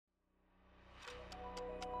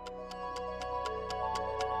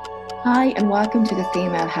Hi, and welcome to the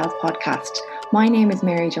Female Health Podcast. My name is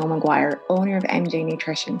Mary Jo Maguire, owner of MJ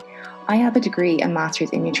Nutrition. I have a degree and master's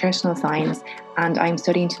in nutritional science, and I'm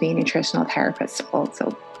studying to be a nutritional therapist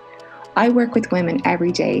also. I work with women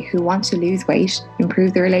every day who want to lose weight,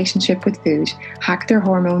 improve their relationship with food, hack their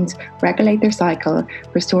hormones, regulate their cycle,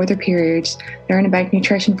 restore their periods, learn about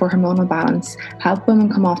nutrition for hormonal balance, help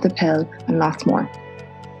women come off the pill, and lots more.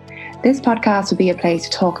 This podcast will be a place to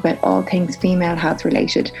talk about all things female health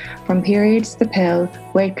related, from periods, the pill,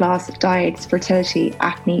 weight loss, diets, fertility,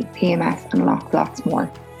 acne, PMS, and lots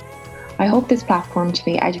more. I hope this platform to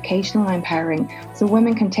be educational and empowering so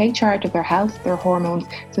women can take charge of their health, their hormones,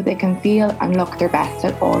 so they can feel and look their best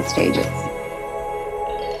at all stages.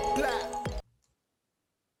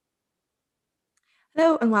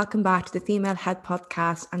 Hello and welcome back to the Female Health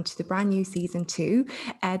Podcast and to the brand new season 2.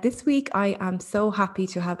 This week I am so happy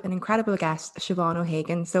to have an incredible guest, Siobhan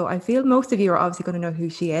O'Hagan. So I feel most of you are obviously going to know who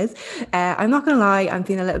she is. I'm not going to lie, I'm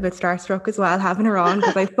feeling a little bit starstruck as well having her on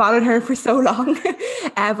because I've followed her for so long.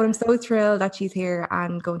 But I'm so thrilled that she's here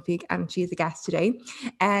and she's a guest today.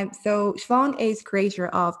 So Siobhan is creator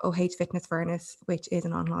of OHFitnessFurnace, which is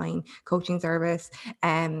an online coaching service.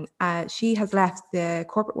 She has left the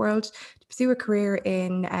corporate world to pursue a career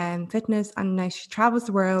in fitness, and now she travels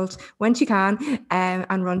the world when she can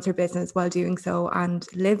and runs her business while doing so and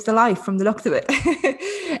lives a life from the looks of it.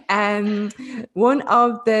 One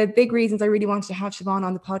of the big reasons I really wanted to have Siobhan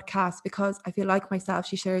on the podcast, because I feel like myself,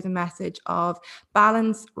 she shares a message of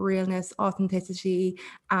balance, realness, authenticity,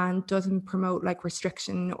 and doesn't promote like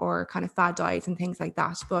restriction or kind of fad diets and things like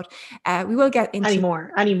that. But we will get into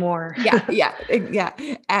anymore. Yeah.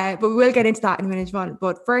 But we will get into that in a minute, Siobhan.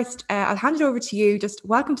 But first, I'll hand it over to you. Just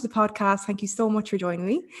welcome to the podcast. Thank you so much for joining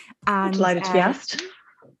me. And delighted to be asked.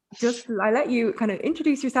 I'll let you kind of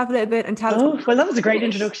introduce yourself a little bit and tell us. Oh, well, that was a great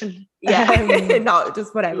introduction. Yeah, no,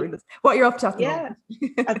 just whatever. What you're up to at the moment.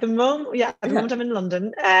 At the moment I'm in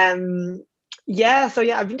London.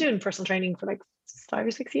 I've been doing personal training for like 5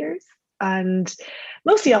 or 6 years, and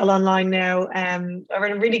mostly all online now. I'm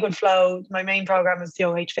in a really good flow. My main program is the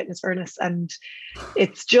OHFitnessFurnace, and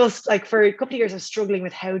it's just like for a couple of years I was struggling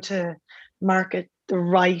with how to market the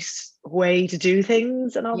right way to do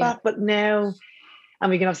things and all that. But now, and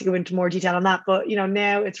we can obviously go into more detail on that, but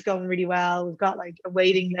now it's going really well. We've got like a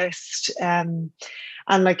waiting list, and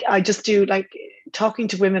like I just do like talking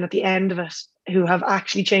to women at the end of it who have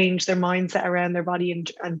actually changed their mindset around their body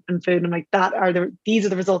and food. And I'm like, these are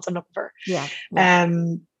the results I'm looking for.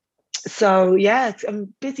 I'm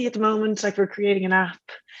busy at the moment. Like we're creating an app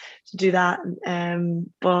to do that.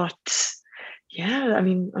 I'm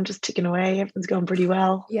just ticking away. Everything's going pretty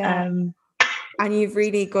well. And you've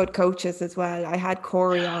really good coaches as well. I had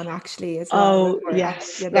Corey on actually as well. Oh,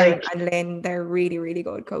 yes. And Lynn, they're really, really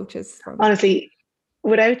good coaches. Honestly,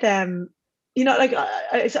 without them,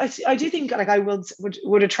 I do think like I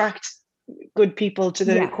would attract good people to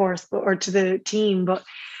the course or to the team. But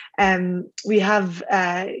we have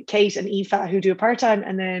Kate and Aoife who do a part-time,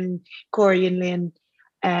 and then Corey and Lynn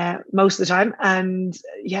most of the time. And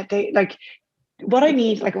they like what I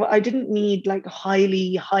need, like I didn't need like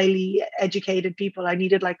highly educated people. I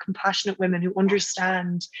needed like compassionate women who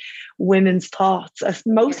understand women's thoughts,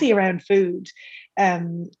 mostly around food,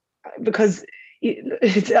 because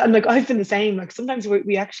and like I've been the same. Like sometimes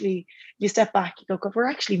we actually, you step back, you go, God, we're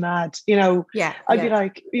actually mad. I'd be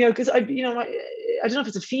like, because I don't know if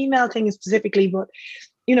it's a female thing specifically, but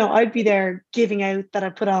I'd be there giving out that I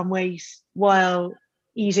put on weight while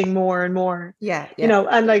eating more and more,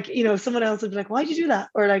 and like someone else would be like, why'd you do that?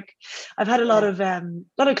 Or like I've had a lot of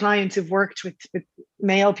clients who've worked with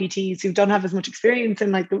male PTs who don't have as much experience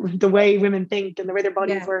in like the way women think and the way their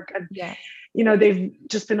bodies work, and they've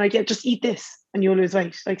just been like, just eat this and you'll lose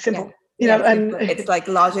weight, like simple. And it's like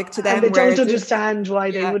logic to them. And they don't understand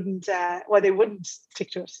why they wouldn't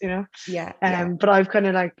stick to it, but I've kind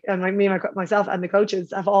of like, and like me and myself and the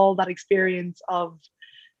coaches have all that experience of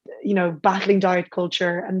battling diet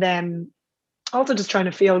culture, and then also just trying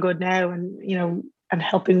to feel good now, and and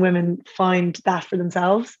helping women find that for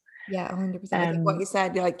themselves. 100%. I think what you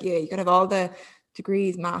said, like you can have all the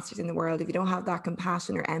degrees, masters in the world, if you don't have that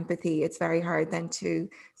compassion or empathy, it's very hard then to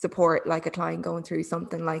support like a client going through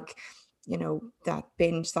something like that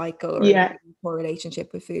binge cycle or poor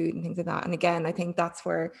relationship with food and things like that. And again, I think that's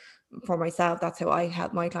where, for myself, that's how I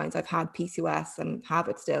help my clients. I've had PCOS and have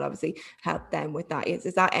it still, obviously, help them with that.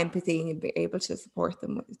 Is that empathy and be able to support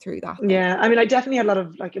them through that? Yeah, I mean, I definitely had a lot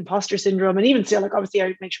of like imposter syndrome, and even still, like obviously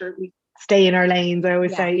I make sure we stay in our lanes. I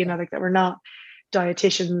always say, like that we're not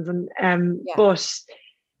dietitians, and but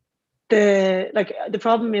the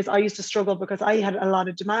problem is I used to struggle because I had a lot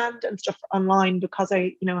of demand and stuff online because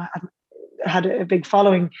I, had a big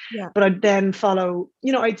following. Yeah. But I'd then follow,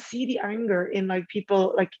 I'd see the anger in like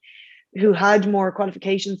people like who had more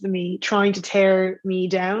qualifications than me trying to tear me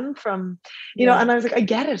down from, and I was like, I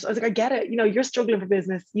get it. I was like, I get it. You're struggling for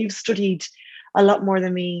business. You've studied a lot more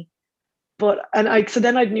than me. So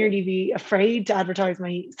then I'd nearly be afraid to advertise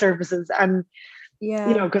my services. And,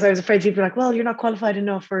 because I was afraid people were like, well, you're not qualified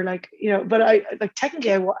enough, or like, but I like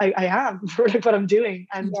technically I am for like what I'm doing.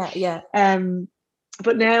 And,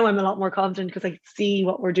 but now I'm a lot more confident because I see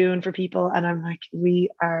what we're doing for people, and I'm like, we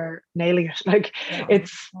are nailing it. Like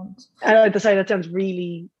I decided that sounds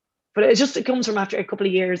really, but it comes from after a couple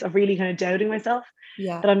of years of really kind of doubting myself.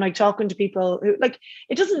 That I'm like talking to people who like,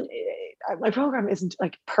 my program isn't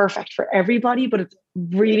like perfect for everybody, but it's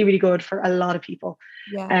really, really good for a lot of people.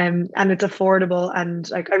 And it's affordable, and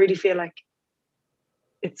like I really feel like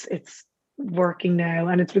it's working now,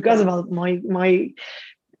 and it's because of all my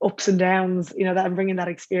ups and downs, that I'm bringing that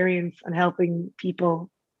experience and helping people.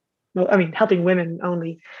 Well, I mean, helping women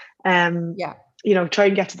only. Try and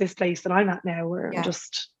get to this place that I'm at now, where I'm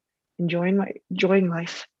just enjoying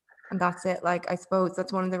life. And that's it. Like, I suppose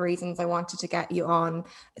that's one of the reasons I wanted to get you on.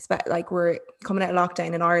 Like, we're coming out of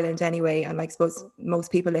lockdown in Ireland anyway, and like, I suppose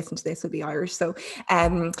most people listen to this will be Irish. So,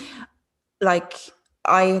 like,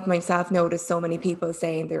 I myself noticed so many people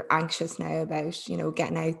saying they're anxious now about,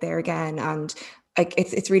 getting out there again, and like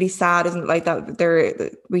it's really sad, isn't it? Like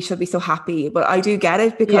that we should be so happy, but I do get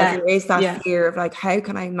it, because there is that fear of like, how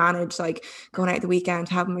can I manage like going out the weekend,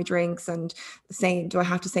 having my drinks, and saying, do I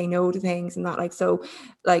have to say no to things and that? Like, so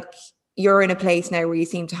like you're in a place now where you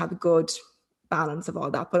seem to have a good balance of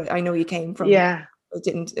all that, but I know you came from I've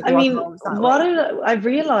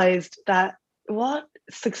realized that what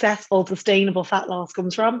successful sustainable fat loss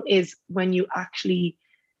comes from is when you actually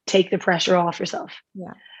take the pressure off yourself.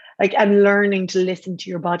 Like, and learning to listen to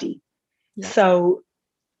your body. So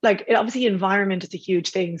like, obviously environment is a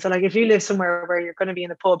huge thing. So like, if you live somewhere where you're going to be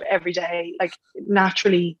in the pub every day, like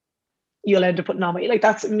naturally you'll end up putting on weight. Like,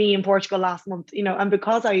 that's me in Portugal last month, and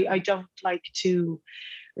because I don't like to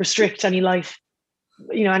restrict any life,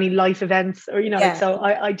 any life events, or, like, so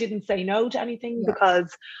I didn't say no to anything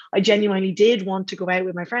because I genuinely did want to go out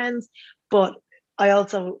with my friends. But I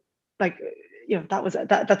also like,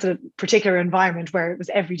 that's a particular environment where it was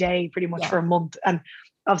every day pretty much for a month, and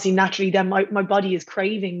obviously naturally then my body is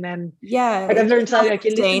craving then. Like, I've learned to like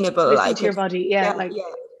listen to your body.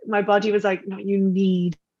 My body was like, no, you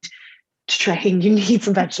need to train, you need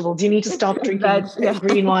some vegetables, you need to stop drinking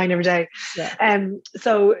green wine every day.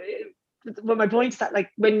 So well, my point is that like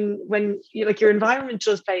when you like, your environment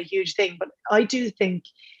does play a huge thing, but I do think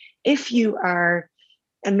if you are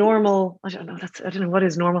a normal, I don't know what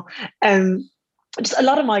is normal. Just a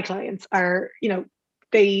lot of my clients are,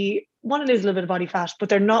 they want to lose a little bit of body fat, but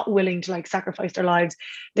they're not willing to like sacrifice their lives.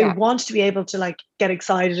 They want to be able to like get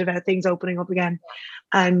excited about things opening up again.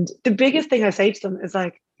 And the biggest thing I say to them is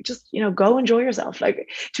like, just, go enjoy yourself. Like,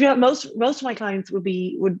 to be honest, most of my clients would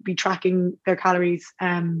be tracking their calories.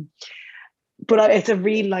 But it's a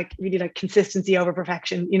really like consistency over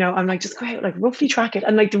perfection. I'm like, just go out, like roughly track it.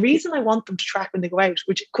 And like, the reason I want them to track when they go out,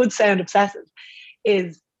 which could sound obsessive,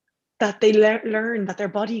 is that they learn that their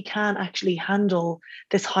body can actually handle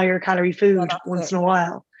this higher calorie food once in a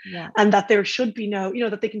while. And that there should be no,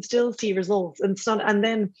 that they can still see results. And so, and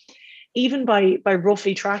then even by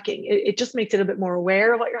roughly tracking, it just makes it a bit more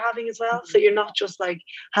aware of what you're having as well. So you're not just like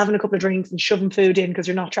having a couple of drinks and shoving food in because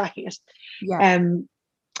you're not tracking it.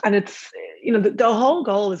 And it's, the whole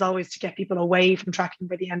goal is always to get people away from tracking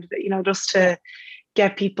by the end of it, just to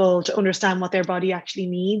get people to understand what their body actually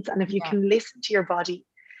needs. And if you can listen to your body,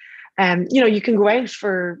 you can go out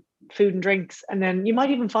for food and drinks, and then you might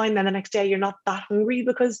even find then the next day you're not that hungry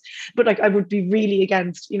but like, I would be really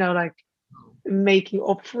against, like making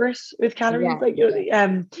up for it with calories.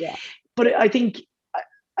 But I think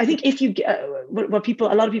if you what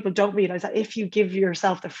a lot of people don't realize, that if you give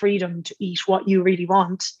yourself the freedom to eat what you really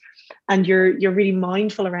want, and you're really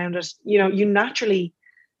mindful around it, you naturally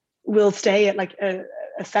will stay at like a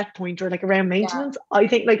set point, or like around maintenance. I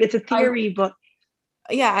think like it's a theory, but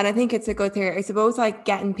and I think it's a good theory. I suppose like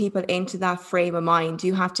getting people into that frame of mind,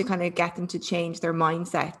 you have to kind of get them to change their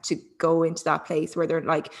mindset to go into that place where they're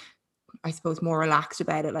like, I suppose, more relaxed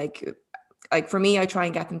about it. Like for me, I try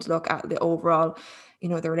and get them to look at the overall,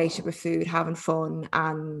 the relationship with food, having fun,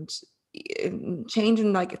 and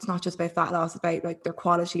changing. Like, it's not just about fat loss, about like their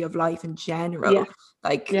quality of life in general.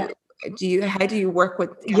 How do you work with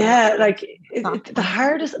like the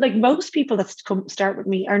hardest, like most people that start with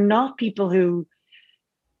me are not people who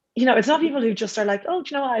it's not people who just are like, oh, do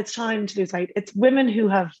you know what, it's time to lose weight. It's women who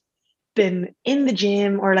have been in the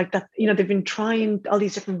gym or like that, they've been trying all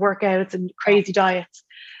these different workouts and crazy diets,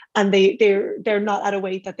 and they're not at a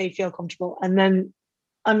weight that they feel comfortable. And then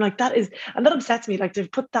I'm like, and that upsets me. Like,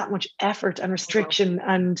 they've put that much effort and restriction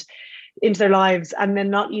and into their lives, and then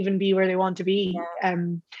not even be where they want to be.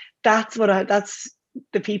 That's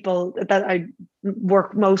the people that I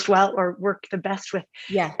work most well or work the best with.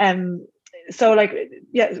 So like,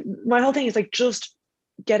 my whole thing is like just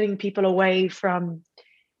getting people away from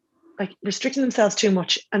like restricting themselves too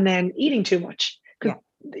much and then eating too much. Because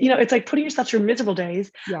it's like putting yourself through miserable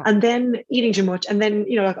days and then eating too much, and then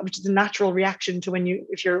which is a natural reaction to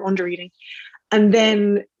if you're under eating, and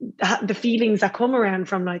then the feelings that come around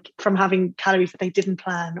from having calories that they didn't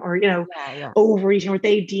plan, or overeating, or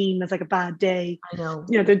they deem as like a bad day. I know.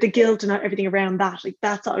 The guilt and everything around that. Like,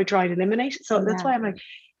 that's what I try to eliminate. So that's why I'm like,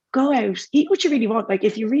 go out, eat what you really want. Like,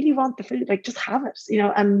 if you really want the food, like, just have it.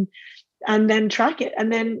 And then track it,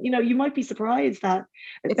 and then you might be surprised that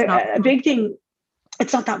a big thing.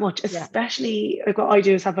 It's not that much, especially like what I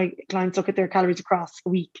do is have my clients look at their calories across a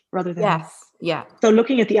week rather than. So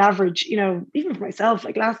looking at the average, even for myself,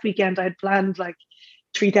 like last weekend I had planned like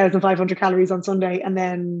 3,500 calories on Sunday, and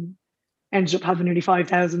then ended up having nearly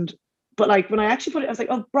 5,000. But like, when I actually put it, I was like,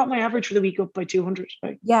 oh, brought my average for the week up by 200.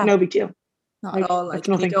 Like, no big deal. Not at all. Like,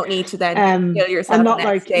 nothing. You don't need to then kill yourself and not the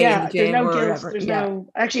next day in the gym, there's no or guilt. whatever. There's no.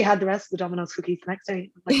 I actually had the rest of the Domino's cookies the next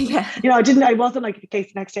day. Like, I wasn't like the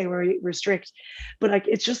case the next day where we're strict, but like,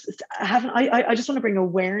 it's just I just want to bring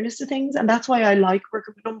awareness to things, and that's why I like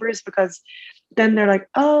working with numbers, because then they're like,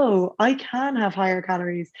 oh, I can have higher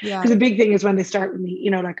calories. Because the big thing is when they start with me,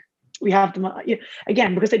 like, we have them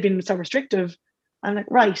again, because they've been so restrictive. I'm like,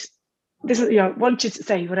 right, this is, once you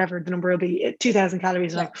say whatever the number will be, 2,000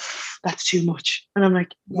 calories, like, that's too much. And I'm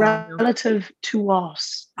like, relative to what?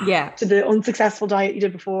 To the unsuccessful diet you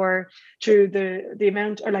did before, to the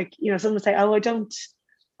amount, or like, someone would say, oh,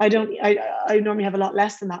 I normally have a lot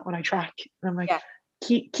less than that when I track. And I'm like,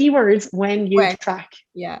 keywords when you track.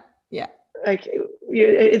 Like,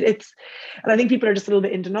 it's, and I think people are just a little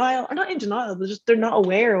bit in denial, or not in denial, but just they're not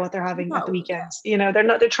aware of what they're having at the weekends.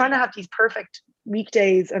 They're trying to have these perfect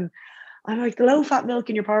weekdays, and I'm like, the low-fat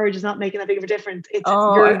milk in your porridge is not making that big of a difference. It's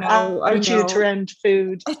your attitude around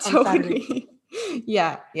food on Saturday.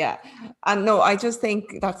 And no, I just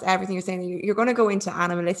think that's everything you're saying. You're going to go into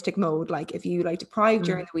animalistic mode, like if you like deprive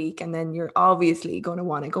during the week, and then you're obviously going to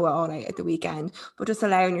want to go all out at the weekend, but just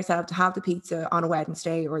allowing yourself to have the pizza on a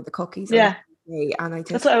Wednesday or the cookies on a Wednesday. And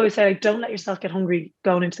that's what I always say, like, don't let yourself get hungry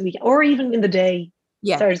going into the weekend, or even in the day.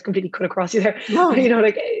 Sorry, I just completely cut across you there. No.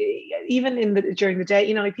 Like, even during the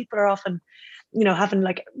day, like, people are often, having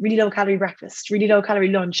like really low calorie breakfast, really low calorie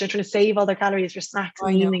lunch. They're trying to save all their calories for snacks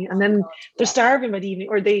in the evening, and then they're starving by the evening,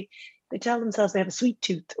 or they tell themselves they have a sweet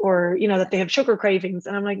tooth, or that they have sugar cravings.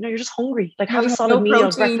 And I'm like, no, you're just hungry. Like, have a solid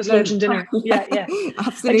meal, breakfast, lunch, and dinner. Absolutely.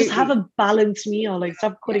 Like, just have a balanced meal. Like,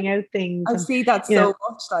 stop cutting out things. I see that so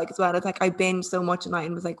much, like, as well. It's like I binge so much at night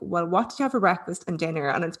and was like, well, what did you have for breakfast and dinner?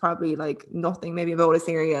 And it's probably like nothing, maybe a bowl of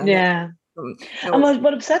cereal. And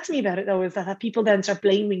what upsets me about it, though, is that people then start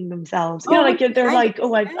blaming themselves. Like, they're like,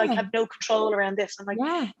 oh, I have no control around this. I'm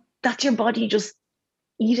like, that's your body just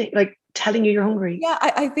eating, like, telling you you're hungry.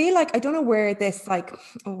 I feel like, I don't know where this, like,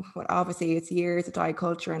 obviously it's years of diet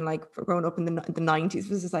culture, and like growing up in the 90s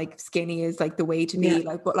was just like skinny is like the way to be,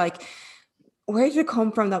 like, but like, where did it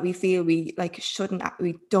come from that we feel we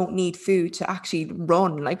don't need food to actually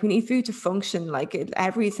run? Like, we need food to function. Like,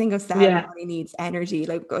 every single cell in the body needs energy.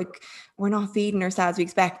 Like we're not feeding ourselves. We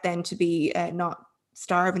expect then to be not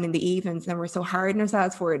starving in the evenings, and we're so hard on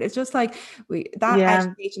ourselves for it. It's just like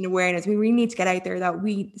education, awareness, we really need to get out there, that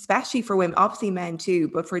we, especially for women, obviously men too,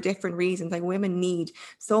 but for different reasons, like women need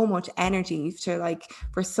so much energy to, like,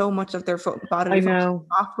 for so much of their bodily function to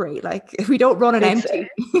operate. Like, if we don't run on empty.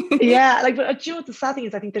 But do you know what the sad thing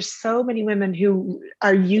is? I think there's so many women who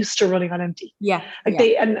are used to running on empty.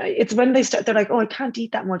 And it's when they start, they're like, oh, I can't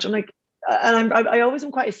eat that much. I'm like, and I always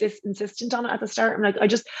am quite insistent on it at the start. I'm like,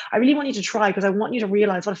 I really want you to try, because I want you to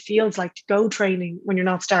realize what it feels like to go training when you're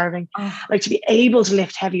not starving, like, to be able to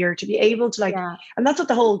lift heavier, to be able to, like, and that's what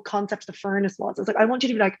the whole concept of the furnace was. It's like, I want you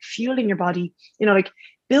to be like fueling your body, like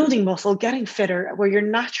building muscle, getting fitter, where you're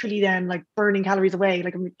naturally then like burning calories away,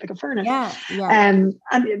 like a furnace. And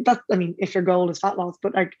that, I mean, if your goal is fat loss,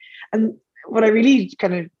 but like, and what I really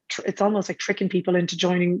kind of, it's almost like tricking people into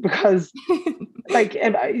joining, because like,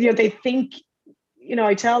 they think,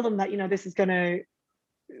 I tell them that, this is gonna,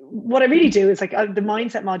 what I really do is like, the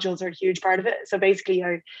mindset modules are a huge part of it. So basically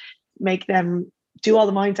I make them do all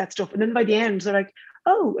the mindset stuff, and then by the end they're like,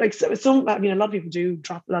 oh, like so some, I mean, a lot of people do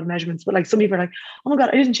drop a lot of measurements, but like some people are like, oh my God,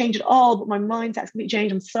 I didn't change at all, but my mindset's completely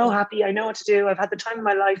changed. I'm so happy. I know what to do. I've had the time of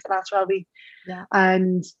my life the last 12 weeks. Yeah.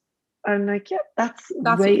 And I'm like, yeah, that's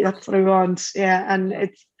what I want. Yeah. And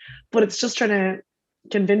but it's just trying to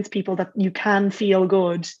convince people that you can feel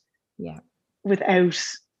good. Yeah. Without,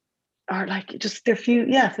 or like just food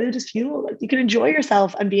is fuel. Like you can enjoy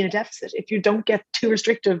yourself and be in a deficit if you don't get too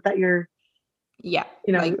restrictive that you're,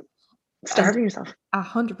 like starving yourself.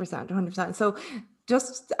 100%. So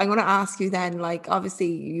just, I'm going to ask you then, like,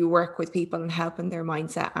 obviously you work with people and helping their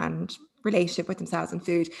mindset and relationship with themselves and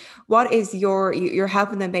food. What is you're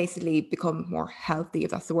helping them basically become more healthy,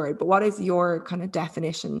 if that's the word, but what is your kind of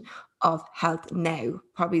definition of health now?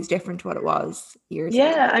 Probably is different to what it was years ago.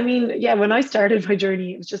 I mean, when I started my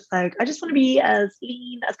journey, it was just like, I just want to be as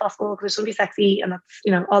lean as possible because I just want to be sexy. And that's,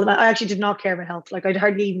 all about, I actually did not care about health. Like I'd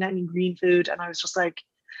hardly even any green food. And I was just like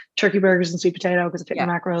turkey burgers and sweet potato because I fit my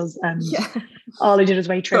macros. And all I did was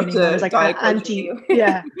weight training. I was like anti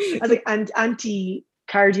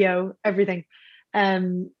cardio, everything.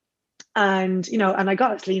 And I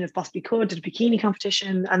got as lean as possibly could, did a bikini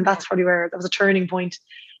competition, and that's probably where that was a turning point.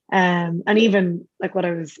 And even like what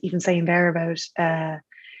I was even saying there about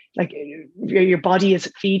like your body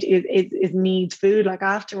is needs food. Like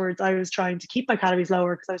afterwards I was trying to keep my calories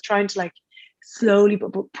lower because I was trying to like slowly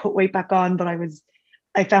put weight back on, but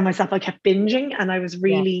I found myself, I kept binging and I was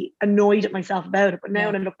really annoyed at myself about it. But now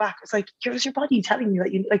when I look back, it's like, here's your body telling you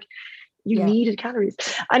that you needed calories.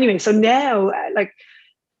 Anyway, so now like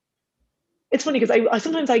it's funny because I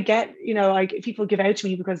sometimes I get, people give out to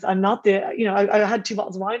me because I'm not I had 2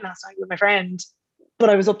 bottles of wine last night with my friend, but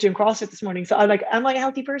I was up doing CrossFit this morning. So I'm like, am I a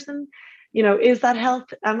healthy person? Is that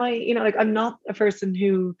health? Am I, like, I'm not a person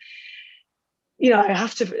who, I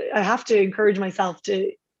have to encourage myself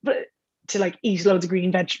to like eat loads of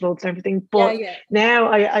green vegetables and everything. But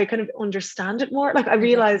now I kind of understand it more. Like I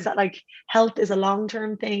realize that like health is a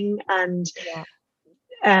long-term thing. And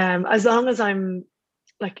as long as I'm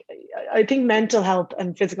like, I think mental health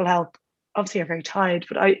and physical health obviously are very tied,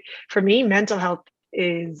 but for me, mental health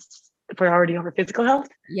is the priority over physical health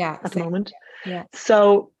at the moment.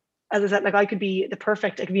 So as I said, like I could be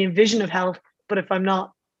a vision of health, but if I'm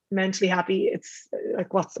not mentally happy, it's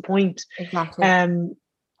like, what's the point? Exactly.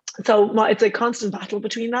 So it's a constant battle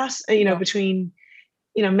between that, between,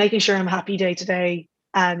 making sure I'm happy day to day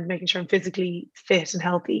and making sure I'm physically fit and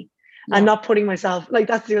healthy and not putting myself, like,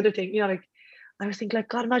 that's the other thing, like, I was thinking like,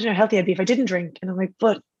 God, imagine how healthy I'd be if I didn't drink. And I'm like,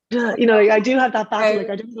 but like, I do have that battle. Like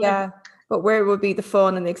I don't. But where would be the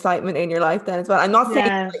fun and the excitement in your life then as well? I'm not saying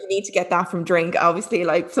that you need to get that from drink. Obviously,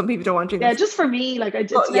 like some people don't want to drink. Yeah, just for me, like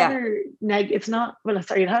it's never it's not. Well,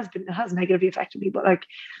 sorry, it has negatively affected me, but like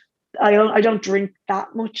I don't drink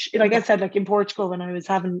that much. Like I said, like in Portugal when I was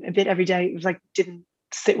having a bit every day, it was like didn't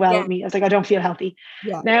sit well with me. I was like, I don't feel healthy.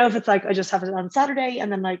 Now if it's like I just have it on Saturday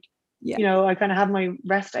and then like I kind of have my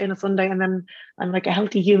rest day on a Sunday and then I'm like a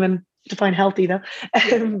healthy human, define healthy though,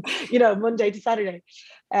 Monday to Saturday.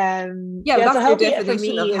 That's so healthy for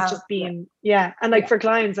me is health. just being, and like for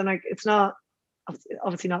clients, and like it's not,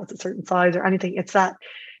 obviously not at a certain size or anything, it's that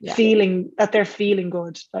feeling that they're feeling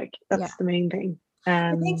good, like that's the main thing.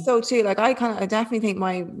 I think so too. Like I definitely think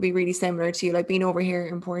might be really similar to you, like being over here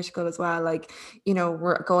in Portugal as well. Like,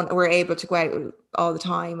 we're able to go out all the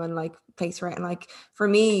time and like place around. And like for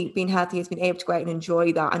me, being healthy has been able to go out and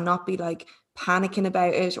enjoy that and not be like panicking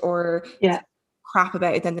about it or crap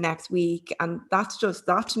about it then the next week. And that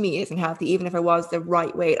to me isn't healthy, even if I was the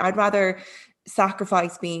right weight. I'd rather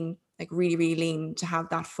sacrifice being like really, really lean to have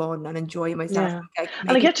that fun and enjoy myself. And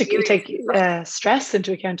like you have to take stress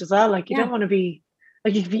into account as well. Like you don't want to be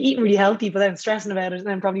like, you could be eating really healthy, but then stressing about it and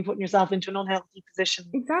then probably putting yourself into an unhealthy position.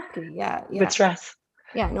 Exactly. With stress.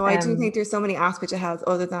 Yeah, no, I do think there's so many aspects of health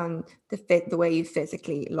other than the way you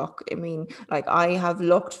physically look. I mean, like I have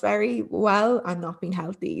looked very well and not been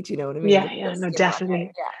healthy. Do you know what I mean? No,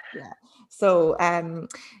 definitely. So,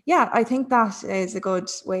 I think that is a good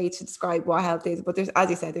way to describe what health is. But there's, as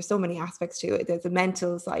you said, there's so many aspects to it. There's the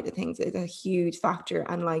mental side of things. It's a huge factor.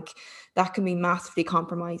 And like that can be massively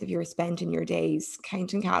compromised if you're spending your days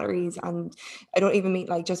counting calories. And I don't even mean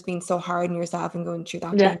like just being so hard on yourself and going through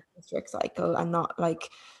that strict cycle and not like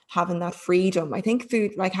having that freedom. I think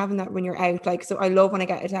food, like having that when you're out, like, so I love when I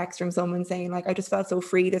get a text from someone saying like, I just felt so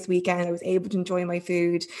free this weekend. I was able to enjoy my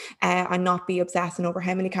food and not be obsessing over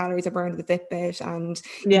how many calories I burned with the Fitbit and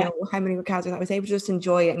how many calories. I was able to just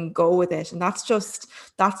enjoy it and go with it. And that's the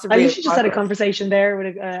I literally just had a conversation there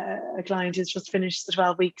with a client who's just finished the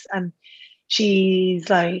 12 weeks and she's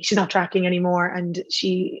like, she's not tracking anymore. And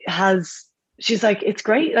she's like, it's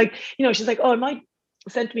great. Like, she's like, oh, I might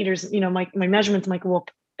centimeters, my measurements might go up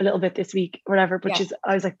a little bit this week or whatever, but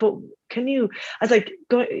I was like, but I was like,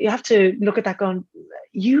 you have to look at that going,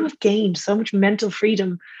 you have gained so much mental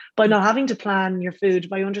freedom by not having to plan your food,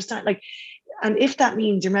 by understand, like, and if that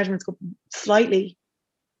means your measurements go slightly,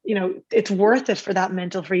 it's worth it for that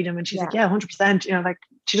mental freedom. And she's like, yeah, 100%, like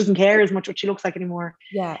she doesn't care as much what she looks like anymore.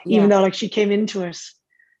 Even though like she came into it,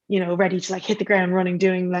 ready to like hit the ground running,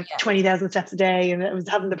 doing like 20,000 steps a day, and it was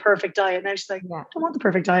having the perfect diet. Now she's like, I don't want the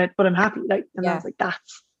perfect diet, but I'm happy. Like, and I was like,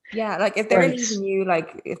 that's like if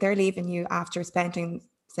they're leaving you after spending,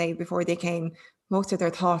 say, before they came, most of their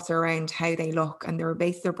thoughts are around how they look, and their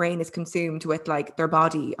brain is consumed with like their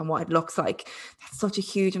body and what it looks like. That's such a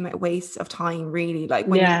huge waste of time, really. Like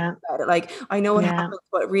when you think about it, like I know it happens,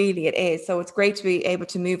 but really it is. So it's great to be able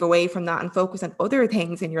to move away from that and focus on other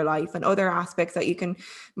things in your life and other aspects that you can,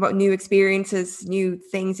 new experiences, new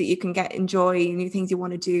things that you can enjoy, new things you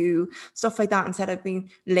want to do, stuff like that, instead of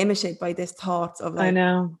being limited by this thought of like, I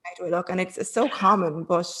know, how do I look? And it's so common,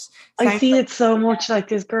 but I see it so much, like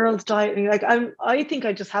this girls dieting. Like I think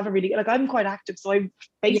I just have a really, like, I'm quite active, so I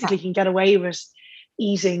basically can get away with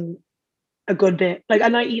eating a good bit. Like,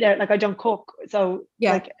 and I eat out, like I don't cook, so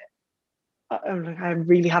like I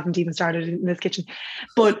really haven't even started in this kitchen.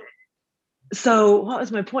 But so what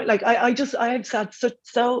was my point? Like I had had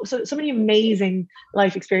so many amazing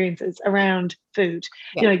life experiences around food.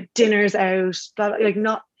 Like dinners out, blah, blah, like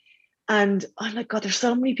not. And I'm like, God, there's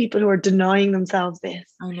so many people who are denying themselves this.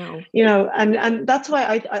 I know. And that's why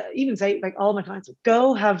I even say, like, all my clients,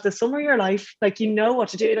 go have the summer of your life. Like, what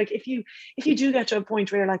to do. Like, if you do get to a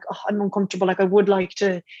point where you're like, oh, I'm uncomfortable, like I would like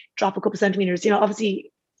to drop a couple of centimeters,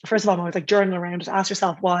 obviously, first of all, I was like, journal around it, ask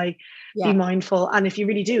yourself why, be mindful. And if you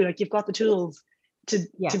really do, like, you've got the tools to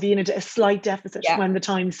be in a slight deficit when the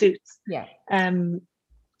time suits. And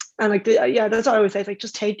like, that's what I always say. It's like,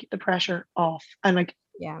 just take the pressure off and like,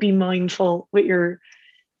 be mindful with your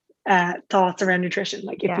thoughts around nutrition.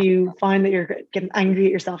 Like, if you find that you're getting angry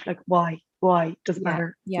at yourself, like, why does it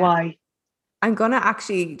matter? Why? I'm gonna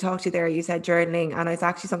actually talk to you there. You said journaling, and it's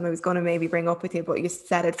actually something I was gonna maybe bring up with you, but you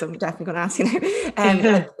said it, so I'm definitely gonna ask you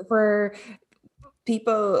now. Like, for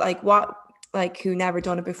people who never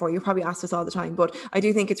done it before, you probably ask us all the time, but I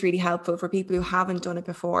do think it's really helpful for people who haven't done it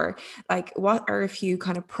before. Like, what are a few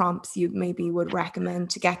kind of prompts you maybe would recommend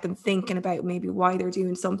to get them thinking about maybe why they're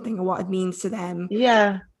doing something or what it means to them?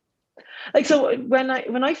 Like, so when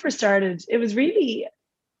I first started, it was really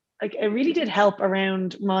like, it really did help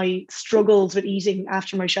around my struggles with eating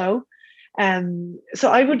after my show.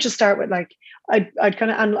 So I would just start with like, I'd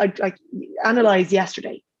kind of like analyze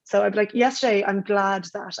yesterday. So I'd be like, yesterday, I'm glad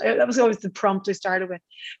that was always the prompt I started with,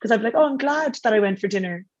 because I'd be like, oh, I'm glad that I went for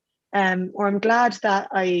dinner. Or I'm glad that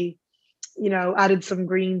I, added some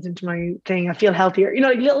greens into my thing. I feel healthier,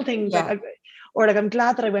 like little things. Or like, I'm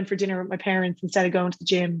glad that I went for dinner with my parents instead of going to the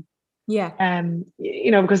gym.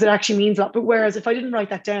 Because it actually means a lot. But whereas if I didn't write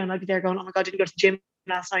that down, I'd be there going, oh my God, I didn't go to the gym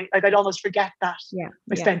last night. Like, I'd almost forget that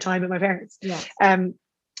I spent time with my parents.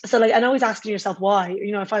 So like, and always asking yourself why,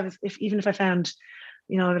 even if I found,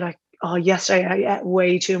 like, oh, yesterday I ate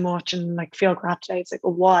way too much and like feel crap today. It's like,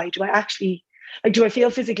 well, why? Do I feel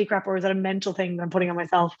physically crap, or is that a mental thing that I'm putting on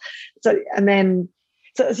myself? So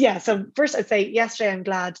first I'd say yesterday I'm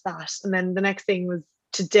glad that, and then the next thing was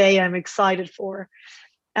today I'm excited for.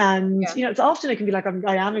 And it's often it can be like,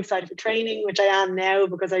 I am excited for training, which I am now,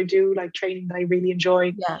 because I do like training that I really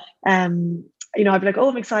enjoy. I'd be like, oh,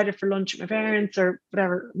 I'm excited for lunch with my parents or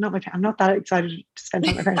whatever. I'm not that excited to spend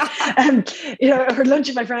time with my parents. For lunch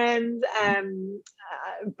with my friends.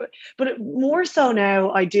 But more so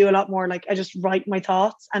now, I do a lot more like, I just write my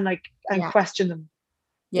thoughts and question them.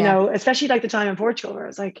 Especially like the time in Portugal where I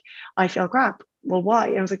was like, I feel crap. Well, why?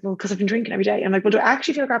 And I was like, well, because I've been drinking every day. I'm like, well, do I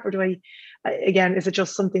actually feel crap, or do again, is it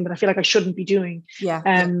just something that I feel like I shouldn't be doing?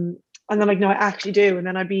 And then like, no, I actually do. And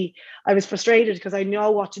then I was frustrated because I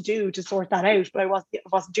know what to do to sort that out, but I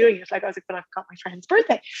wasn't doing it. Like, I was like, but I've got my friend's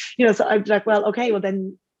birthday, so I'd be like, well, okay, well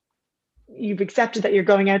then you've accepted that you're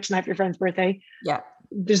going out tonight for your friend's birthday.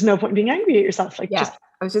 There's no point in being angry at yourself. Like, just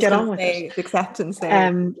I was just get on with it. Acceptance there.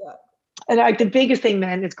 And like the biggest thing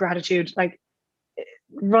then is gratitude. Like,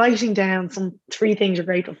 writing down some 3 things you're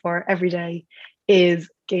grateful for every day is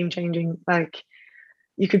game changing. Like,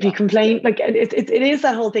 you could be complaining, like it is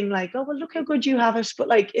that whole thing, like, oh, well, look how good you have it. But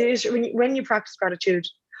like, it is when you practice gratitude.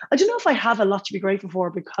 I don't know if I have a lot to be grateful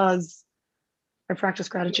for because I practice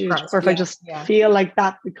gratitude, or if I just feel like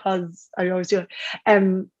that because I always do it.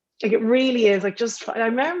 Like, it really is like, I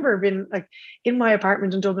remember being like in my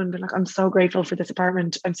apartment in Dublin, being like, I'm so grateful for this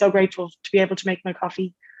apartment. I'm so grateful to be able to make my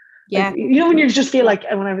coffee. Like, Yeah. you know, when you just feel like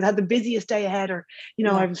when I had the busiest day ahead, or, you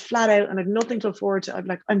know, Yeah. I was flat out and I had nothing to look forward to, I'm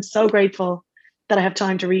like, I'm so grateful that I have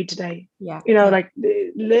time to read today. Yeah. You know, Yeah. like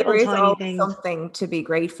There little is tiny always things. something to be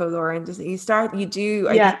grateful for, and just I think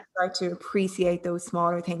Yeah. you start to appreciate those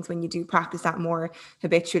smaller things when you do practice that more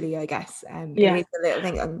habitually, I guess. It Yeah. is a little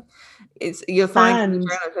thing, and you'll find in the And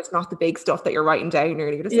journal it's not the big stuff that you're writing down,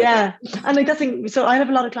 or you're just like, yeah. And like that thing, so I have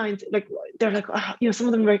a lot of clients, like they're like, oh, you know, some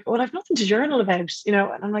of them are like, well, I've nothing to journal about, you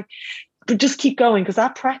know, and I'm like, but just keep going, because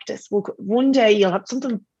that practice will, one day you'll have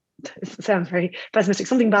something, it sounds very pessimistic,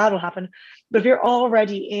 something bad will happen. But if you're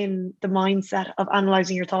already in the mindset of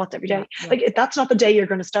analyzing your thoughts every day, like that's not the day you're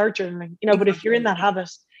going to start journaling, you know, but if you're in that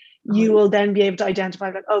habit, you will then be able to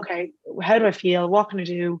identify, like, okay, how do I feel? What can I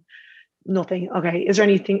do? Nothing. Okay. Is there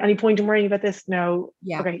any point in worrying about this? No.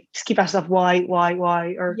 yeah. Okay. Just keep asking yourself why,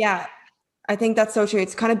 or Yeah. I think that's so true.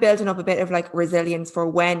 It's kind of building up a bit of like resilience for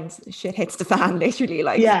when shit hits the fan, literally.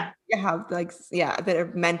 Like yeah. you have like, a bit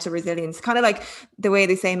of mental resilience. Kind of like the way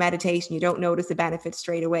they say meditation, you don't notice the benefits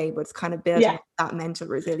straight away, but it's kind of building Yeah. up that mental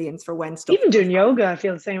resilience for when stuff Even goes doing yoga, I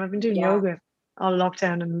feel the same. I've been doing wrong. yoga all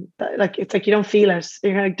lockdown, and like it's like you don't feel it.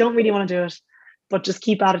 You're like, don't really want to do it, but just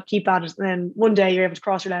keep at it. And then one day you're able to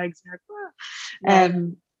cross your legs. And you're like, Yeah.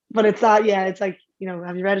 but it's that, yeah, it's like, you know,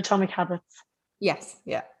 have you read Atomic Habits? Yes.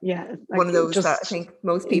 Yeah. Yeah, One like of those that I just think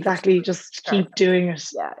most people should exactly, just start. keep doing it.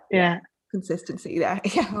 Yeah. Yeah. Consistency there.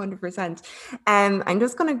 Yeah, 100%. I'm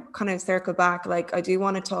just going to kind of circle back. Like, I do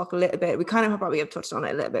want to talk a little bit. We kind of probably have touched on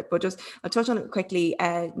it a little bit, but just I'll touch on it quickly.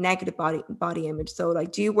 Negative body image. So,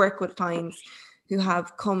 like, do you work with clients who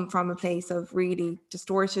have come from a place of really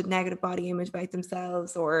distorted negative body image about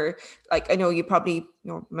themselves, or like, I know you probably,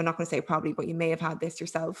 I'm not going to say probably, but you may have had this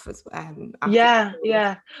yourself as Yeah.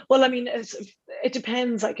 Well, I mean, it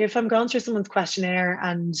depends. Like, if I'm going through someone's questionnaire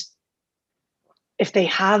and if they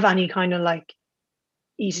have any kind of like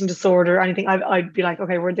eating disorder or anything, I'd be like,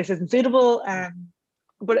 okay, well, this isn't suitable.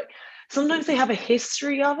 But sometimes they have a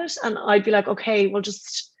history of it, and I'd be like, okay, well,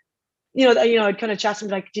 just I'd kind of chat to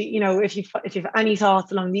them like, if you have any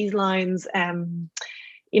thoughts along these lines,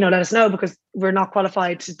 let us know, because we're not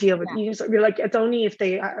qualified to deal with you. So you're like, it's only if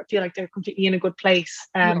they feel like they're completely in a good place.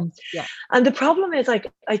 And the problem is,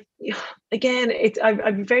 like, I'm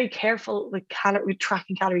very careful with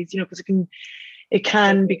tracking calories, because it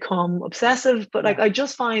can become obsessive. But like, I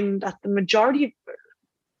just find that the majority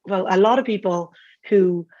of, a lot of people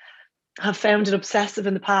who have found it obsessive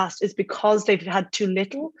in the past is because they've had too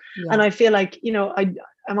little. And I feel like,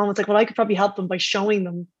 I'm almost like, well, I could probably help them by showing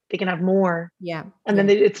them they can have more. And then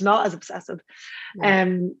it's not as obsessive.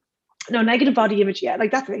 No, negative body image. Yeah,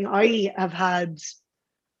 like that's the thing. I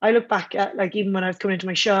look back at, like, even when I was coming into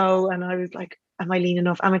my show and I was like, am I lean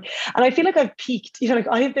enough? And I feel like I've peaked. Like,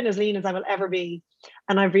 I have been as lean as I will ever be.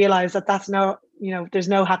 And I've realized that that's no, there's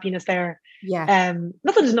no happiness there. Not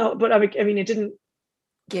that there's no, but I mean, it didn't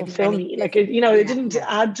fulfill me. Like, it didn't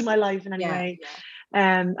add to my life in any way.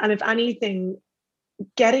 And if anything,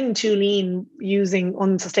 getting too lean using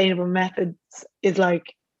unsustainable methods is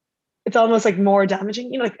like, it's almost like more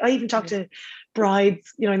damaging. Like, I even talk to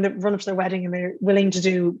brides, in the run up to their wedding, and they're willing to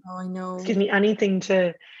do, anything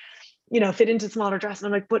to, fit into a smaller dress. And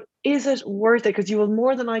I'm like, but is it worth it? Because you will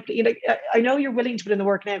more than likely, I know you're willing to put in the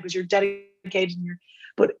work now because you're dedicated,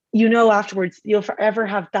 but afterwards you'll forever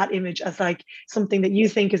have that image as like something that you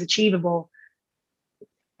think is achievable,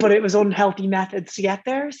 but it was unhealthy methods to get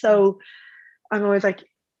there. So I'm always like,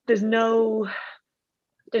 there's no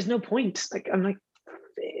point. Like, I'm like,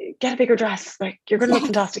 get a bigger dress. Like, you're going to look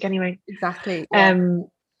fantastic anyway. Exactly.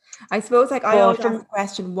 I suppose, like, I always ask the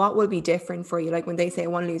question, what will be different for you? Like, when they say I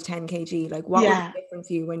want to lose 10 kg, like, what will be different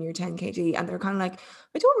for you when you're 10 kg? And they're kind of like,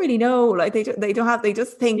 I don't really know. Like, they just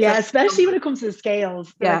think. Yeah, especially when it comes to the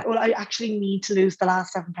scales. They're like, well, I actually need to lose the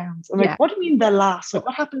last 7 pounds. I'm like, what do you mean the last? Like,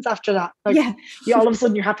 what happens after that? Like, you all of a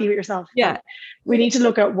sudden you're happy with yourself. Like, we need to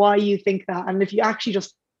look at why you think that. And if you actually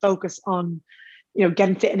just focus on,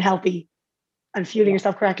 getting fit and healthy and fueling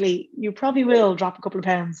yourself correctly, you probably will drop a couple of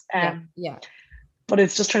pounds. But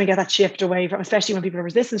it's just trying to get that shift away from, especially when people are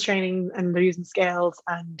resistance training and they're using scales.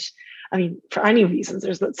 And I mean, for any reasons,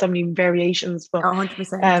 there's so many variations, but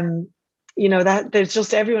 100%. That there's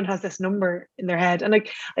just, everyone has this number in their head. And like,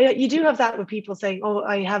 you do have that with people saying, oh,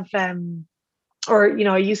 I have, I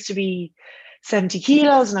used to be 70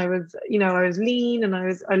 kilos and I was lean and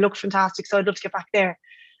I looked fantastic, so I'd love to get back there.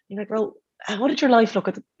 You're like, well, what did your life look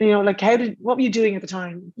at like what were you doing at the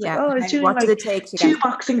time? It's like, Yeah. oh, I was doing What did like it take to 2 get?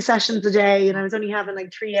 boxing sessions a day, and I was only having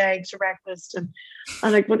like 3 eggs for breakfast, and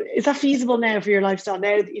I'm like, but is that feasible now for your lifestyle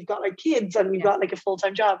now that you've got like kids and you've Yeah. got like a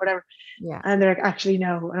full-time job, whatever? Yeah. And they're like, actually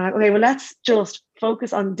no. And I'm like, okay, well, let's just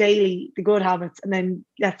focus on daily the good habits, and then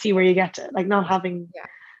let's see where you get to, like not having Yeah.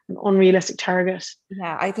 an unrealistic target.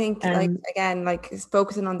 Yeah, I think like again, like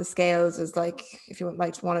focusing on the scales is like, if you would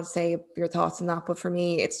like want to say your thoughts on that, but for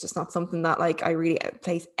me, it's just not something that like I really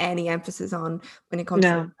place any emphasis on when it comes to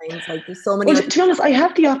No. things. Like there's so many Well, other. to be honest, I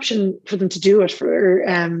have the option for them to do it for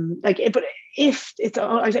but if it's,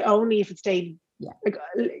 I say only if it's daily. Yeah. Like,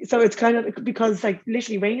 so it's kind of because like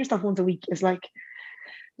literally weighing yourself once a week is like,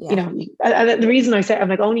 Yeah. and the reason I say I'm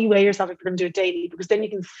like, only weigh yourself if you're going to do it daily, because then you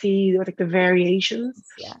can see like the variations.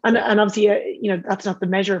 Yeah. And obviously, that's not the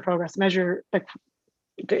measure of progress. Measure like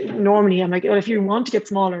normally, I'm like, well, if you want to get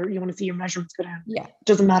smaller, you want to see your measurements go down. Yeah. It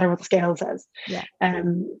doesn't matter what the scale says. Yeah.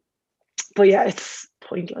 But yeah, it's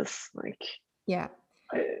pointless. Like, Yeah.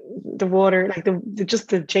 the water, like just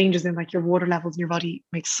the changes in like your water levels in your body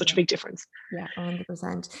makes such a big difference. Yeah,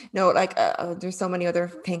 100%. No, like there's so many other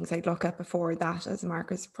things I'd look at before that as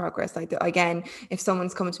markers of progress. Like again, if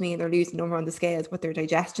someone's coming to me and they're losing number on the scales, but their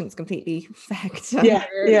digestion's completely fucked, Yeah.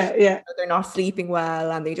 they're not sleeping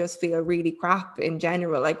well, and they just feel really crap in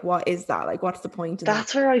general. Like, what is that? Like, what's the point in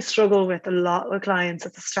That's that? where I struggle with a lot with clients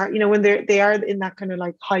at the start. When they are in that kind of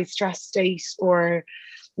like high stress state or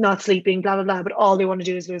not sleeping, blah blah blah, but all they want to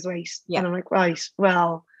do is lose weight. Yeah. And I'm like, right,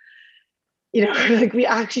 well, like we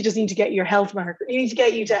actually just need to get your health marker. You need to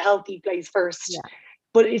get you to a healthy place first. Yeah.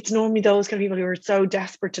 But it's normally those kind of people who are so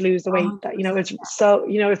desperate to lose the weight that it's so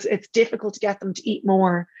it's difficult to get them to eat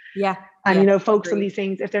more. Yeah. And focus on these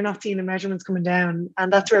things if they're not seeing the measurements coming down.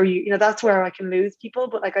 And that's where that's where I can lose people.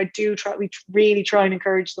 But like we really try and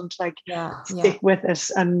encourage them to like stick with it,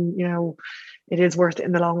 and it is worth it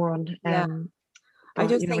in the long run. I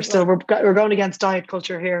just think we're going against diet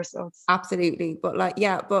culture here, so it's absolutely. But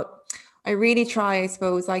but I really try, I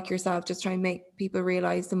suppose, like yourself, just try and make people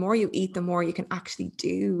realize the more you eat, the more you can actually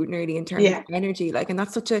do nearly in terms of energy. Like, and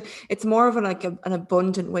that's it's more of an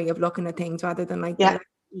abundant way of looking at things rather than like the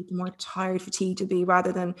more tired, fatigued you'll be,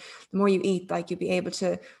 rather than the more you eat, like you'll be able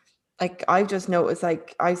to, like, I've just noticed,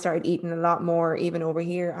 like, I started eating a lot more even over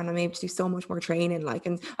here, and I'm able to do so much more training. Like,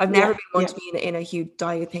 and I've never been one to be in a huge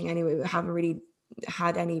diet thing anyway. I haven't really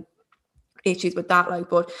had any issues with that, like,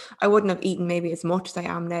 but I wouldn't have eaten maybe as much as I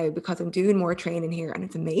am now because I'm doing more training here, and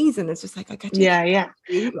it's amazing. It's just like I get to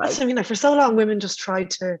food, like. That's what I mean. Like, for so long, women just tried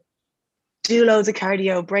to do loads of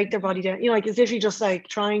cardio, break their body down. Like, it's literally just like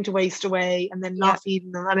trying to waste away and then not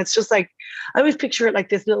feeding them. And it's just like, I always picture it like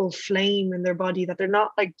this little flame in their body that they're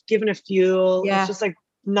not like giving it fuel. It's just like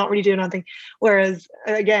not really doing anything. Whereas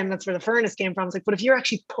again, that's where the furnace came from. It's like, but if you're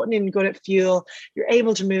actually putting in good at fuel, you're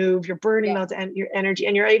able to move, you're burning loads of your energy,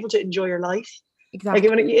 and you're able to enjoy your life. Exactly.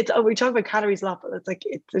 Like, we talk about calories a lot, but it's like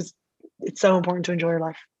it's so important to enjoy your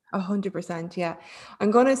life. 100%. Yeah.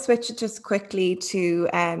 I'm going to switch it just quickly to,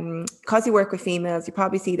 because you work with females, you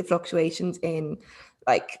probably see the fluctuations in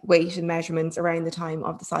like weight and measurements around the time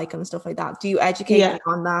of the cycle and stuff like that. Do you educate them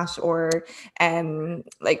on that, or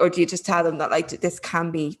or do you just tell them that like this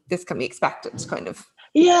can be expected, kind of?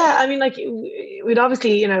 Yeah, I mean, like, we'd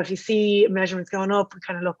obviously, if you see measurements going up, we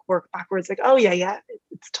kind of work backwards, like, oh yeah,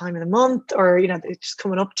 it's time of the month, or it's just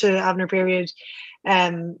coming up to having her period.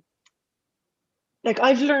 Like,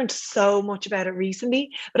 I've learned so much about it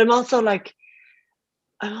recently, but I'm also like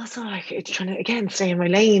it's trying to again stay in my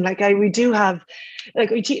lane. Like, we do have,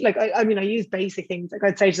 like, we teach, like, I mean, I use basic things. Like,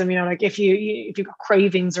 I'd say to them, like, if you've got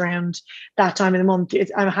cravings around that time of the month,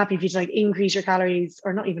 I'm happy for you to like increase your calories,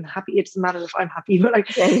 or not even happy. It doesn't matter if I'm happy, but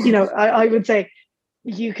like, I would say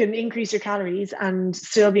you can increase your calories and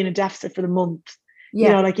still be in a deficit for the month.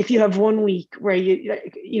 Like, if you have 1 week where you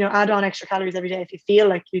add on extra calories every day if you feel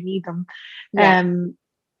like you need them.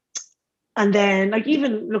 And then, like,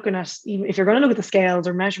 even if you're going to look at the scales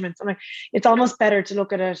or measurements, I'm like, it's almost better to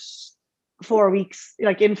look at it 4 weeks,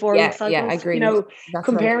 like in 4 week cycles. Yeah, I agree.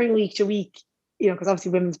 Comparing week to week, because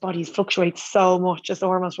obviously women's bodies fluctuate so much, just the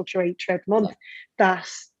hormones fluctuate throughout the month, that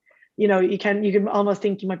you can almost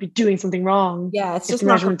think you might be doing something wrong. Yeah, it's if just the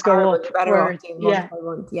measurements go up. Better off doing month by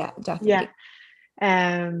month. Yeah, definitely.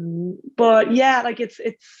 But yeah, like, it's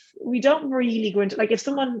we don't really go into, like, if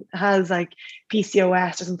someone has like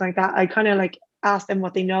PCOS or something like that, I kind of like ask them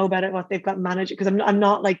what they know about it, what they've got managed, because I'm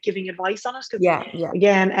not like giving advice on it, because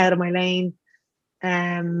again, out of my lane.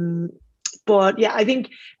 But yeah, I think,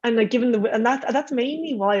 and like that's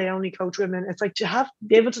mainly why I only coach women. It's like to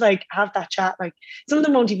be able to like have that chat. Like some of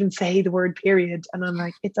them won't even say the word period, and I'm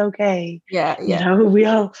like, it's okay. Yeah, you know, we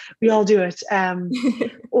all do it.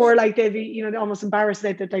 Or like they'd be, you know, almost embarrassed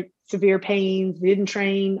that they're like severe pains, they didn't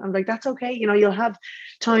train. I'm like, that's okay. You know, you'll have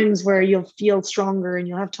times where you'll feel stronger, and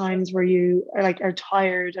you'll have times where you are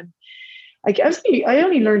tired. And like I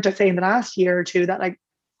only learned to say in the last year or two that like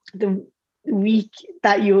the week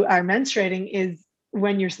that you are menstruating is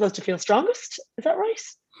when you're supposed to feel strongest. Is that right?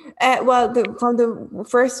 Well, from the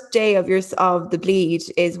first day of the bleed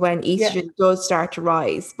is when estrogen does start to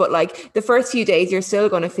rise, but like the first few days you're still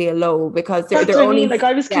going to feel low because that's they're what I only mean. Like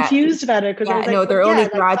I was confused about it because I was like, no, but they're only yeah,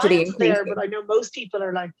 like gradually science there, increasing. but I know most people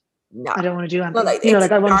are like, No. I don't want to do Well, anything. like You know, it's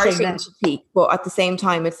like I want to say starting that. to peak, but at the same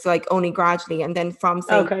time, it's like only gradually, and then from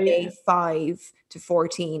say day 5 to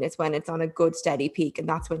 14 is when it's on a good steady peak, and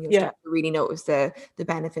that's when you'll start to really notice the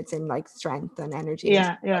benefits in like strength and energy.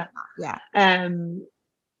 Yeah.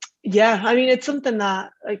 I mean, it's something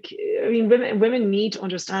that like, I mean, women need to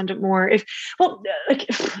understand it more. It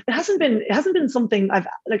hasn't been something I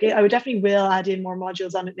would definitely will add in more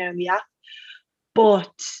modules on it now in the app,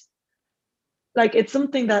 but like it's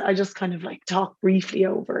something that I just kind of like talk briefly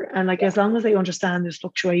over, and like as long as they understand there's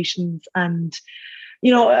fluctuations, and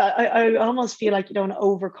you know, I almost feel like you don't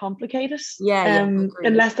overcomplicate it.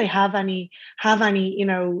 Unless they have any, you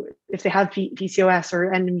know, if they have PCOS or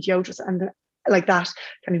endometriosis and like that,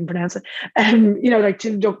 can't even pronounce it. You know, like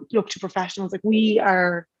to look to professionals. Like we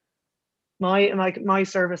are, my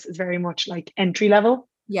service is very much like entry level.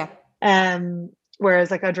 Yeah. Whereas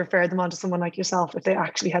like I'd refer them on to someone like yourself if they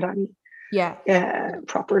actually had any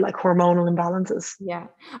proper like hormonal imbalances. Yeah,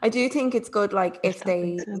 I do think it's good, like if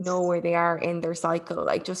they know where they are in their cycle,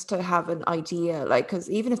 like just to have an idea, like because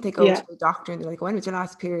even if they go to the doctor and they're like, when was your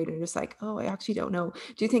last period, and you're just like, oh, I actually don't know.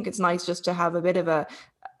 Do you think it's nice just to have a bit of an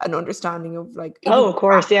understanding of like, oh, of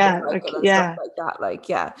course, yeah, like, and stuff like that, like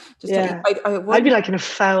just I'd be like in a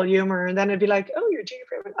foul humor, and then I'd be like, oh, you're due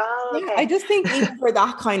for it. Oh, okay. I just think even for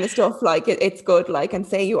that kind of stuff, like it's good, like, and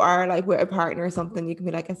say you are like with a partner or something, you can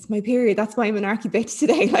be like, it's my period, that's why I'm an arky bitch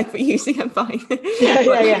today, like, but usually I'm fine.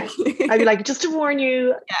 Yeah. I'd be like, just to warn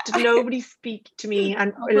you, nobody speak to me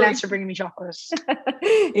and unless you're bringing me chocolate.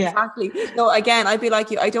 Exactly. No, again, I'd be like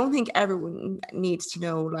you, I don't think everyone needs to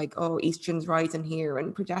know like, oh, estrogen's rising here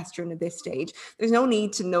and progesterone at this stage. There's no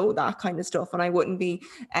need to know that kind of stuff, and I wouldn't be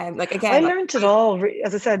like, again, I learned it all,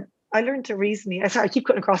 as I said. I learned it recently. Sorry, I keep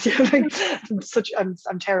cutting across you.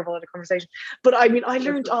 I'm terrible at a conversation. But I mean, I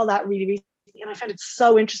learned all that really recently, and I found it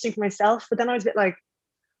so interesting for myself. But then I was a bit like,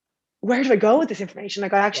 where do I go with this information?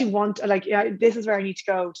 Like, I actually want, like, this is where I need to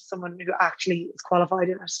go to someone who actually is qualified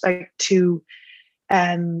in it, like to,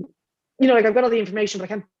 you know, like I've got all the information, but I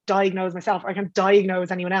can't diagnose myself, or I can't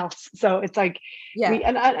diagnose anyone else. So it's like,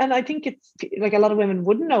 and I think it's like a lot of women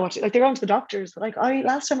wouldn't know what, like they're going to the doctors. But like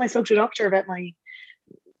last time I spoke to a doctor about my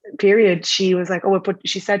period, she was like,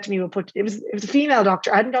 she said to me, it was a female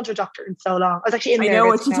doctor. I hadn't gone to a doctor in so long. I was actually in there. I know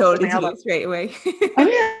what she told you straight away. Oh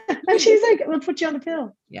yeah. And she's like, we'll put you on the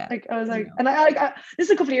pill. Yeah. Like I was like, and I this is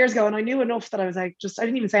a couple of years ago, and I knew enough that I was like, I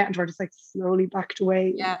didn't even say it to her, just like slowly backed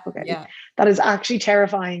away. Yeah. Okay. Yeah. That is actually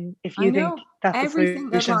terrifying if you think that's every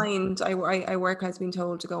single client I work has been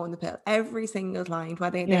told to go on the pill. Every single client,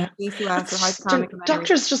 whether they have PCOS or hypothalamic.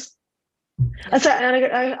 Doctors just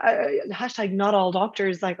hashtag not all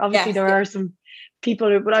doctors. Like obviously there are some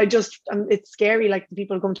people, but it's scary. Like the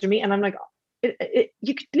people who come to me, and I'm like,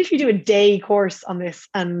 you could literally do a day course on this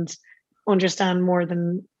and understand more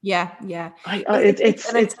than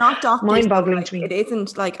it's not doctors, mind-boggling like, to me. It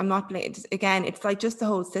isn't like, I'm not again, it's like just the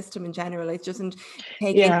whole system in general. It doesn't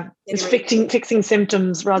take it's fixing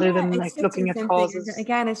symptoms rather than like looking at causes.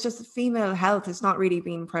 Again, it's just female health is not really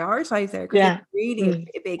being prioritized there, because it's really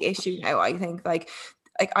a big issue now. I think like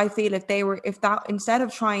I feel if that instead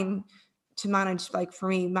of trying to manage, like for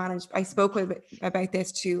me, I spoke about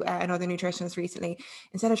this to another nutritionist recently,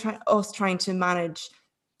 instead of trying to manage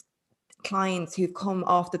clients who've come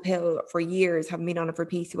off the pill for years, haven't been on it for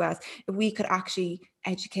PCOS, if we could actually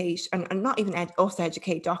educate, and not even us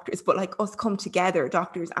educate doctors, but like us come together,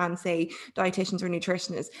 doctors and say dietitians or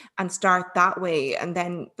nutritionists, and start that way, and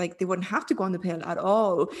then like they wouldn't have to go on the pill at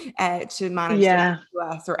all to manage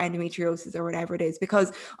PCOS or endometriosis or whatever it is.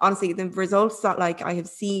 Because honestly, the results that like I have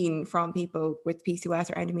seen from people with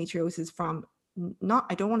PCOS or endometriosis from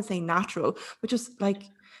I don't want to say natural, but just like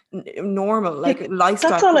normal, like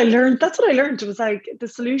lifestyle. That's all I learned. That's what I learned. It was like the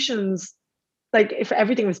solutions, like if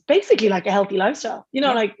everything was basically like a healthy lifestyle, you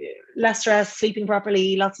know, like less stress, sleeping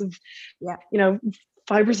properly, lots of, you know,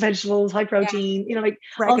 fibrous vegetables, high protein, you know, like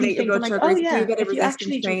all Regulate these your things. I'm blood like, oh sugars, do a yeah, bit of if you resistance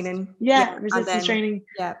actually just, training. And resistance then, training.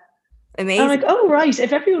 I'm amazing. like, oh right,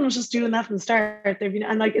 if everyone was just doing that from the start, they'd be,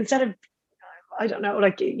 and like instead of, I don't know,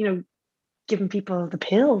 like, you know, giving people the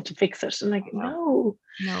pill to fix it. I'm like, no.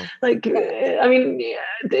 Like, I mean,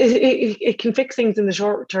 it can fix things in the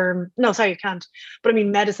short term. No, sorry, it can't. But I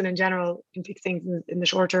mean, medicine in general can fix things in the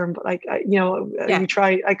short term. But like, you know, you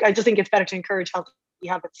try. Like, I just think it's better to encourage healthy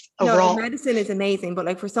habits overall. No, medicine is amazing, but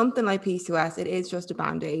like for something like PCOS, it is just a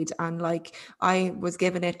band-aid. And like I was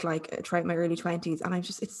given it like throughout my early 20s, and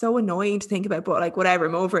it's so annoying to think about, but like whatever,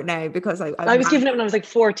 I'm over it now because I was given it when I was like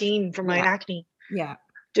 14 for my acne. Yeah.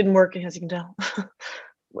 Didn't work, as you can tell.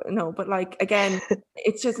 No, but like again,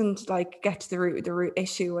 it doesn't like get to the root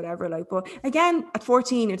issue, whatever. Like, but again, at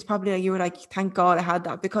 14, it's probably like you were like, thank God I had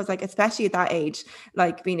that, because like especially at that age,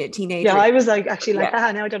 like being a teenager. Yeah, I was like actually like,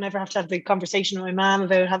 now I don't ever have to have the conversation with my mom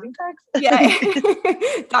about having sex. Yeah,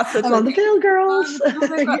 that's such I'm on the pill, girls.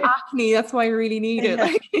 Acne, that's why I really need it.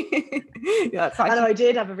 Like, I know I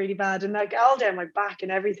did have a really bad, and like all down my back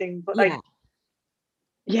and everything, but like.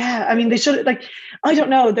 Yeah, I mean, they should, like, I don't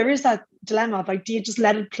know. There is that dilemma of like, do you just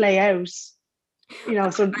let it play out? You know,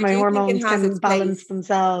 so my hormones can balance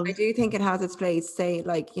themselves. I do think it has its place, say,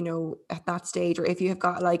 like, you know, at that stage, or if you have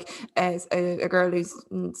got like a girl who's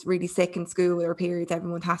really sick in school with her periods,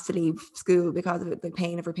 everyone has to leave school because of the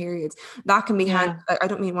pain of her periods. That can be handy. I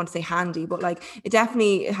don't want to say handy, but like it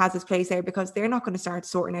definitely has its place there, because they're not going to start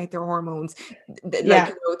sorting out their hormones like, you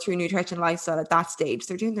know, through nutrition, lifestyle at that stage.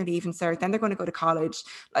 They're doing their leaving cert, then they're going to go to college.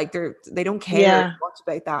 Like they don't care much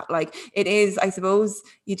about that. Like it is, I suppose,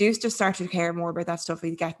 you do just start to care more about that stuff when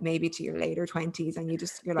you get maybe to your later 20s, and you're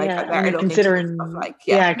like, I better look into stuff like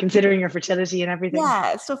considering your fertility and everything,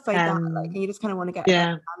 stuff like that, like, and you just kind of want to get a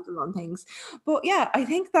handle on things. But I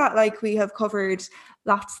think that like we have covered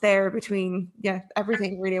lots there between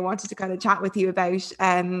everything really I wanted to kind of chat with you about.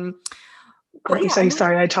 Great. I'm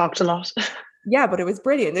sorry I talked a lot. Yeah, but it was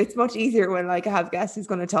brilliant. It's much easier when like I have guests who's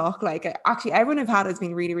going to talk. Like actually everyone I've had has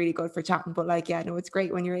been really, really good for chatting. But like, it's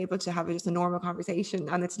great when you're able to have just a normal conversation,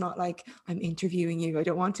 and it's not like I'm interviewing you. I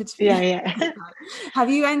don't want it to be.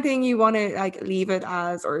 Have you anything you want to like leave it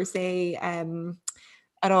as, or say at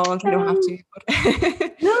all? You don't have to.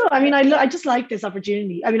 No, I mean, I just like this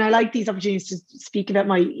opportunity. I mean, I like these opportunities to speak about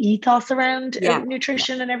my ethos around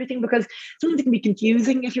nutrition and everything, because sometimes it can be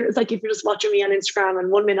confusing if you're just watching me on Instagram,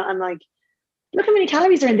 and 1 minute I'm like, look how many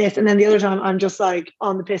calories are in this, and then the other time I'm just like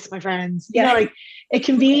on the piss with my friends. You know, like it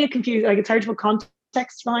can be a confusing, like it's hard to put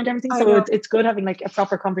context behind everything. So it's good having like a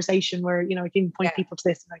proper conversation where, you know, I can point people to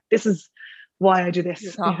this, like, this is why I do this.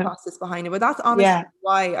 The thought process behind it. But that's honestly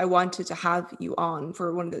why I wanted to have you on,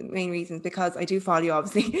 for one of the main reasons, because I do follow you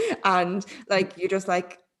obviously, and like you're just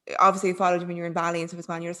like, obviously you followed you when you're in Bali and stuff as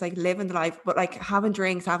well, and you're just like living the life, but like having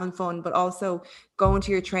drinks, having fun, but also going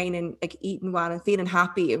to your training, like eating well and feeling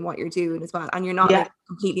happy in what you're doing as well, and you're not like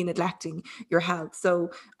completely neglecting your health. So,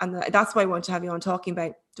 and that's why I want to have you on, talking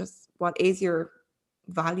about just what is your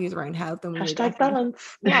values around health and balance.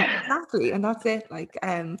 Exactly. And that's it. Like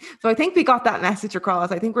so I think we got that message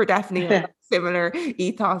across. I think we're definitely on similar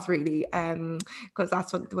ethos really, because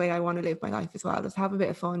that's the way I want to live my life as well. Just have a bit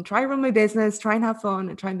of fun, try run my business, try and have fun,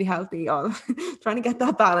 and try and be healthy, all trying to get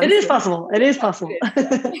that balance. It is possible.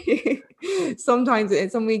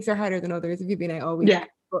 Sometimes some weeks are harder than others if you've been out all week.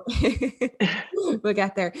 But we'll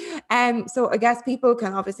get there. So I guess people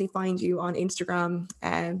can obviously find you on Instagram,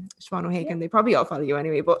 Siobhan O'Hagan. They probably all follow you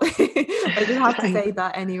anyway, but I just have to say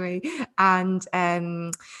that anyway. And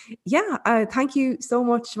thank you so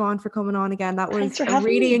much, Siobhan, for coming on again. That was a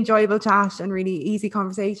really enjoyable chat and really easy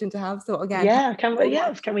conversation to have. So again, can't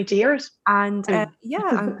wait to hear it. And and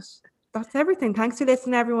that's everything. Thanks for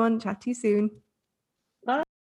listening, everyone. Chat to you soon.